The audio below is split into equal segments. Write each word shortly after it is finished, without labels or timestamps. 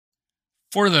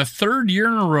For the third year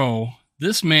in a row,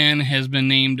 this man has been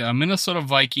named a Minnesota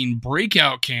Viking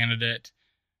breakout candidate.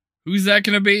 Who's that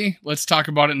going to be? Let's talk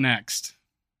about it next.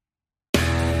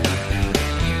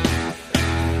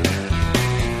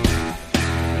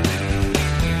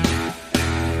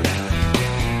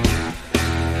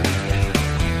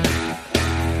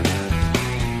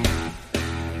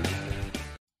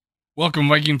 Welcome,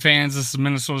 Viking fans. This is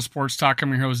Minnesota Sports Talk.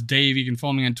 I'm your host, Dave. You can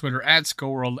follow me on Twitter at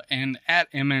SkullWorld and at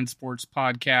MN Sports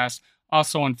Podcast.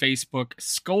 Also on Facebook,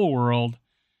 SkullWorld.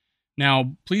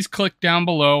 Now, please click down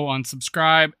below on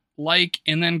subscribe, like,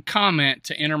 and then comment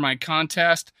to enter my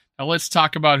contest. Now, let's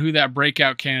talk about who that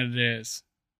breakout candidate is.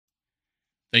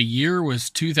 The year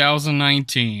was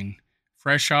 2019.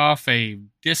 Fresh off a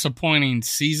disappointing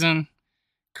season.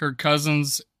 Kirk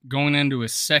Cousins going into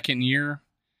his second year.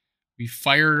 We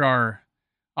fired our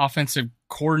offensive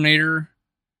coordinator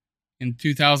in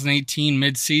 2018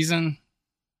 midseason.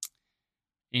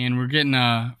 And we're getting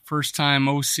a first-time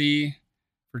OC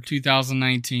for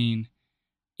 2019.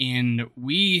 And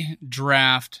we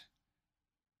draft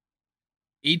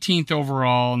 18th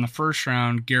overall in the first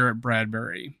round, Garrett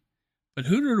Bradbury. But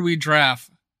who did we draft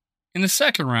in the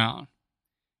second round?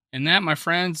 And that, my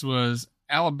friends, was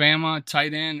Alabama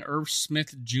tight end Irv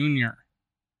Smith Jr.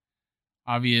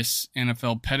 Obvious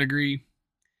NFL pedigree.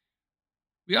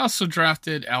 We also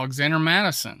drafted Alexander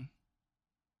Mattison.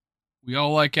 We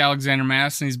all like Alexander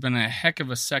Mattison. He's been a heck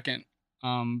of a second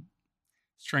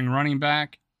string running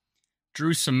back.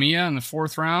 Drew Samia in the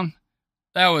fourth round.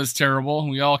 That was terrible.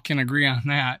 We all can agree on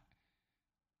that.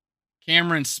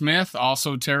 Cameron Smith,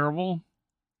 also terrible.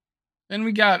 Then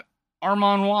we got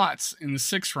Armon Watts in the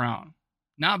sixth round.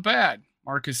 Not bad.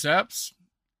 Marcus Epps.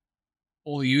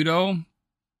 Oliudo.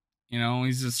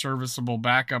 He's a serviceable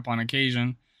backup on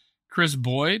occasion. Chris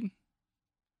Boyd,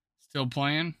 still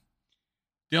playing.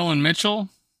 Dylan Mitchell,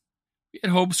 we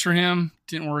had hopes for him.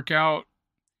 Didn't work out.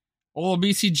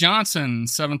 Olabisi Johnson,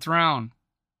 seventh round.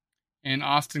 And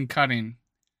Austin Cutting.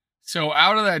 So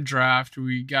out of that draft,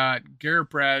 we got Garrett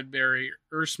Bradbury,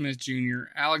 Irv Smith Jr.,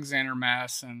 Alexander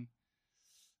Mattison,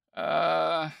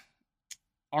 Armon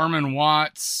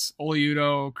Watts,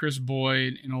 Oliudo, Chris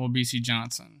Boyd, and Olabisi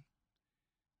Johnson.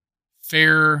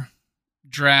 Fair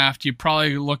draft. You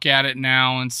probably look at it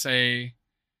now and say,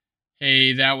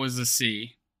 hey, that was a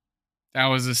C. That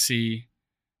was a C.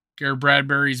 Garrett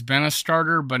Bradbury's been a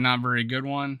starter, but not a very good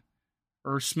one.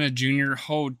 Irv Smith Jr.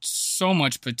 holds so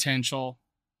much potential.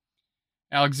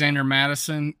 Alexander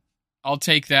Mattison, I'll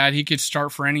take that. He could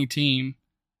start for any team.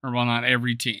 Or, well, not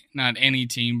every team. Not any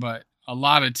team, but a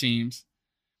lot of teams.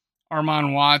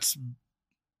 Armon Watts,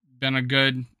 been a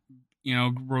good,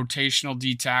 rotational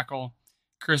D tackle.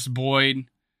 Chris Boyd,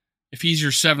 if he's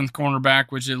your seventh cornerback,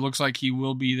 which it looks like he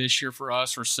will be this year for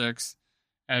us, or sixth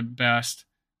at best,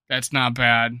 that's not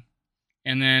bad.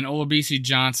 And then Olabisi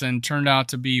Johnson turned out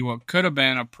to be what could have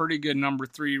been a pretty good number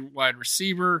 3 wide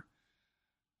receiver,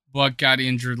 but got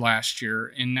injured last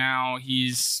year. And now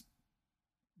he's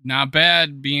not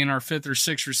bad being our 5th or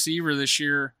 6th receiver this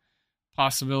year.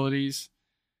 Possibilities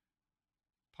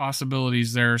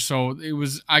there. So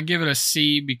I give it a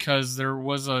C because there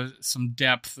was some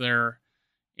depth there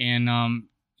and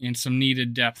some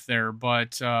needed depth there.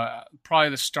 But probably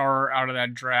the star out of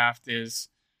that draft is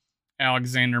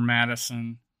Alexander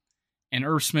Mattison, and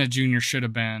Irv Smith Jr. should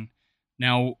have been.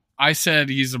 Now, I said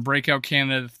he's a breakout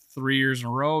candidate 3 years in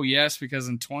a row. Yes, because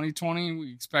in 2020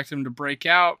 we expect him to break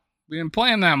out. We didn't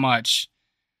play him that much.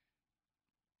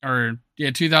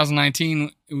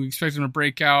 2019, we expected him to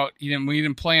break out. We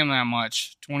didn't play him that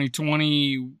much.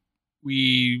 2020,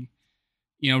 we,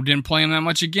 didn't play him that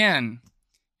much again.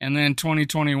 And then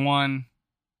 2021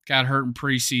 got hurt in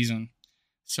preseason.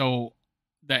 So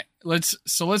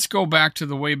let's go back to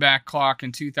the way back clock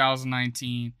in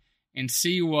 2019 and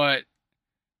see what,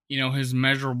 his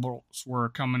measurables were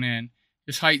coming in.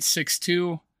 His height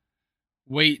 6'2",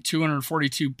 weight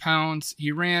 242 pounds.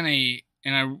 He ran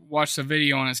and I watched the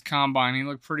video on his combine. He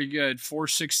looked pretty good.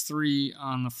 4.63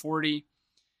 on the 40.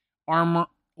 Arm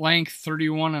length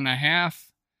 31 and a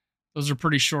half. Those are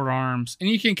pretty short arms. And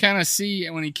you can kind of see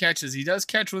when he catches. He does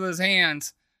catch with his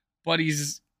hands, but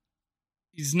he's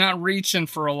not reaching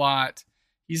for a lot.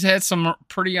 He's had some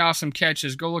pretty awesome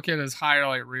catches. Go look at his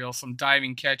highlight reel, some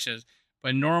diving catches.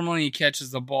 But normally he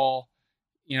catches the ball.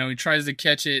 He tries to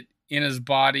catch it in his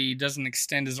body. He doesn't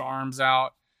extend his arms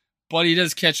out. But he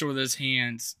does catch it with his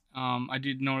hands. I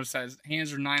did notice that his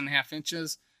hands are 9.5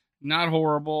 inches. Not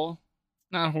horrible.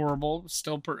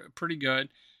 Still pretty good.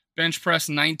 Bench press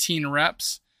 19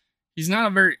 reps. He's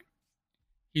not going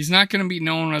to be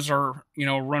known as our,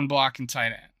 run blocking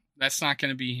tight end. That's not going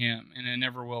to be him, and it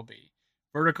never will be.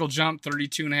 Vertical jump,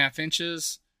 32.5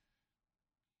 inches.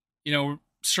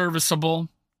 Serviceable,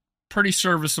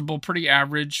 pretty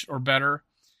average or better.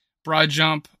 Broad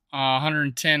jump,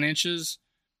 110 inches.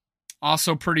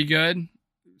 Also pretty good.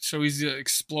 So he's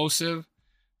explosive.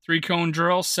 3-cone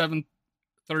drill,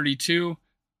 732.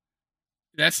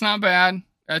 That's not bad.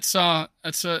 That's not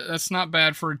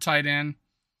bad for a tight end.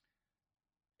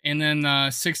 And then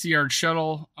 60-yard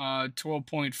shuttle,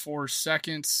 12.4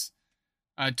 seconds.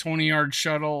 20-yard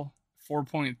shuttle,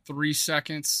 4.3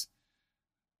 seconds.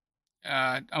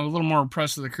 I'm a little more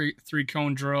impressed with the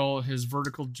 3-cone drill. His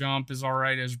vertical jump is all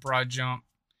right. His broad jump,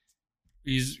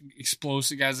 he's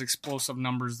explosive. He has explosive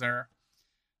numbers there.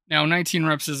 Now, 19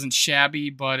 reps isn't shabby,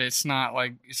 but it's not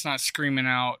screaming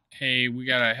out, "Hey, we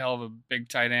got a hell of a big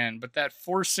tight end." But that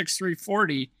 4.63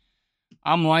 40,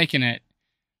 I'm liking it.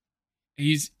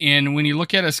 And when you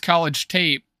look at his college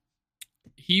tape,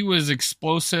 he was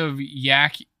explosive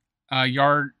yard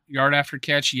after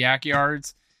catch yak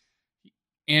yards,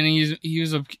 and he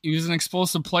was an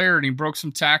explosive player, and he broke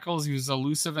some tackles. He was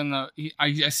elusive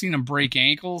I seen him break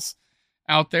ankles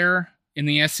out there in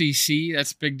the SEC.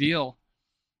 That's a big deal.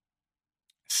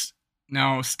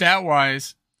 Now,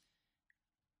 stat-wise,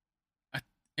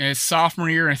 his sophomore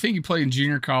year, I think he played in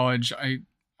junior college. I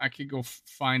could go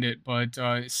find it, but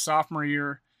his sophomore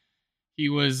year, he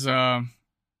was 9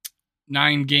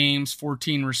 games,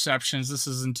 14 receptions. This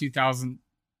is in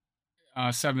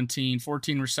 2017.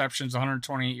 14 receptions,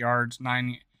 128 yards,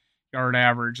 9-yard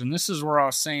average. And this is where I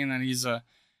was saying that he's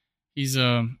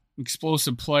a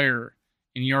explosive player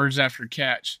in yards after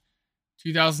catch.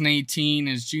 2018,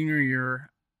 his junior year,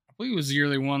 I believe it was the year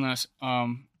they won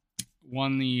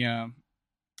the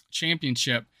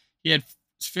championship. He had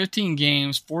 15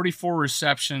 games, 44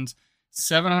 receptions,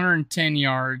 710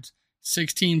 yards,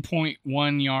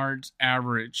 16.1 yards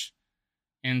average,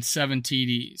 and 7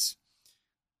 TDs.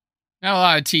 Not a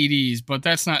lot of TDs, but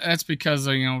that's because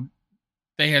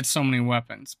they had so many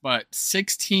weapons. But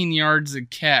 16 yards a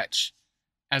catch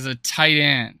as a tight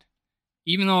end,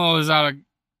 even though I was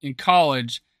in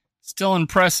college, still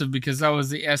impressive because that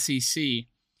was the SEC.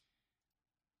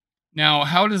 Now,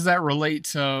 how does that relate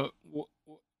to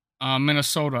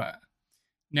Minnesota?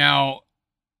 Now,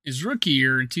 his rookie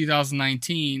year in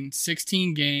 2019,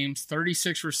 16 games,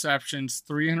 36 receptions,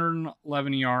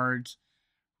 311 yards.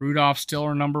 Rudolph still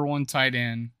our number one tight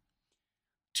end.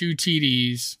 2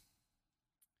 TDs.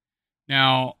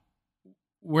 Now,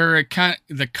 where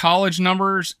the college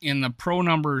numbers and the pro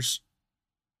numbers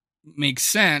make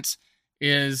sense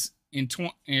is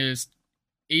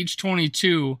age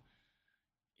 22.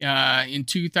 In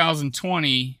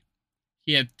 2020,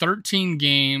 he had 13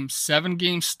 games, 7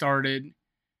 games started,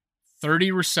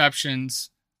 30 receptions,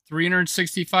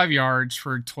 365 yards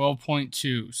for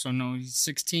 12.2. So no, he's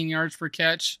 16 yards per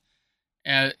catch.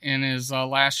 In his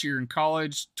last year in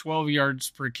college, 12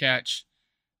 yards per catch.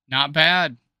 Not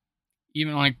bad.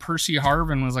 Even like Percy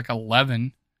Harvin was like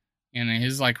 11 in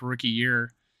his rookie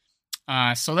year.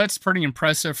 So that's pretty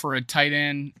impressive for a tight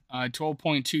end.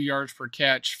 12.2 yards per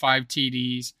catch, 5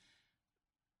 TDs.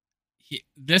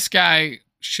 This guy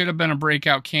should have been a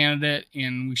breakout candidate,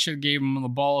 and we should have gave him the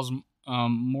balls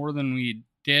more than we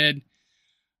did.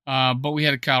 But we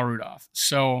had a Kyle Rudolph.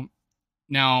 So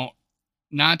now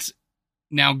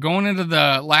going into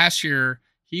the last year,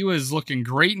 he was looking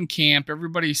great in camp.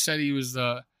 Everybody said he was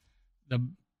the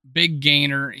big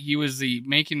gainer. He was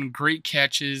making great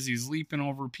catches. He's leaping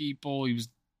over people. He was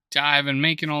diving,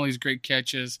 making all these great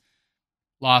catches.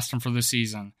 Lost him for the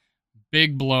season.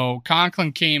 Big blow.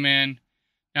 Conklin came in.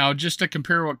 Now, just to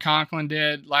compare what Conklin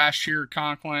did last year,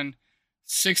 Conklin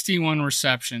 61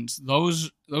 receptions. Those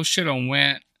should have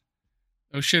went.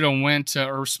 Those should have went to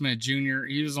Irv Smith Jr.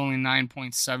 He was only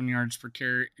 9.7 yards per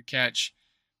catch.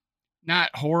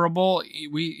 Not horrible.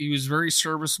 He was very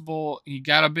serviceable. He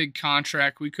got a big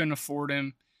contract. We couldn't afford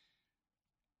him.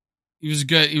 He was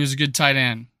good. He was a good tight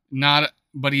end.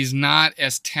 But he's not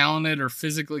as talented or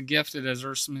physically gifted as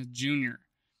Irv Smith Jr.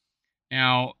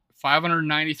 Now,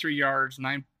 593 yards,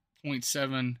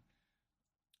 9.7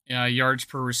 yards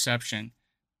per reception.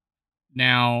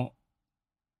 Now,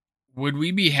 would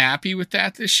we be happy with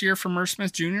that this year from Irv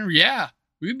Smith Jr.? Yeah,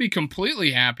 we'd be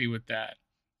completely happy with that.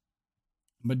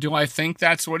 But do I think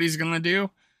that's what he's going to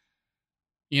do?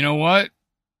 You know what?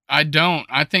 I don't.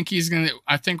 I think we're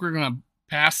going to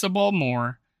pass the ball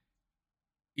more.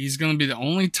 He's going to be the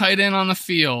only tight end on the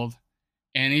field,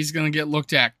 and he's going to get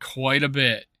looked at quite a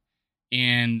bit.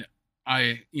 And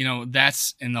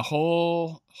that's in the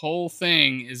whole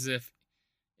thing is if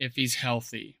he's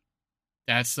healthy.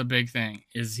 That's the big thing.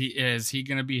 Is he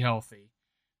going to be healthy?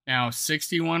 Now,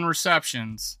 61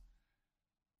 receptions.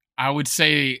 I would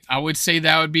say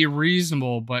that would be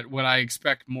reasonable, but would I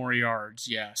expect more yards?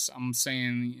 Yes. I'm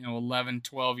saying, 11,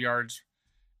 12 yards,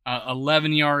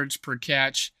 11 yards per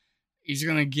catch. He's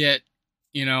going to get,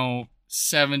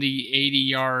 70, 80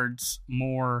 yards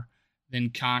more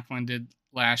than Conklin did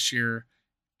last year.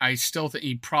 I still think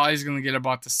he probably is going to get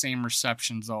about the same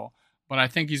receptions though, but I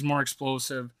think he's more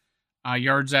explosive,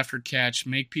 yards after catch,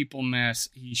 make people miss.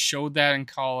 He showed that in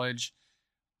college.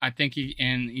 I think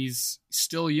he's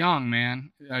still young,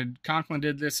 man. Conklin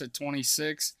did this at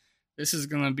 26. This is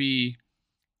going to be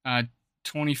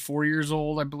 24 years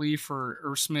old, I believe, for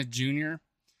Irv Smith Jr.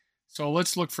 So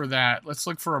let's look for that. Let's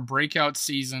look for a breakout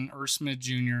season, Irv Smith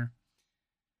Jr.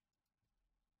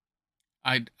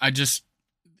 I just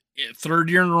third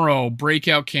year in a row,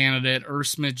 breakout candidate, Irv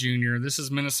Smith Jr. This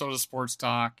is Minnesota Sports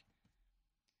Talk.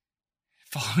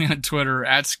 Follow me on Twitter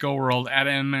at SkullWorld, at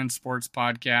MN Sports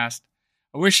Podcast.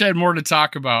 I wish I had more to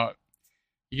talk about.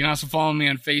 You can also follow me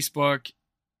on Facebook,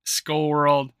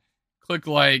 SkullWorld. Click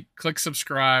like, click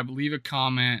subscribe, leave a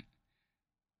comment.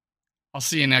 I'll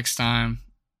see you next time.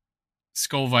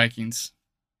 Skull Vikings.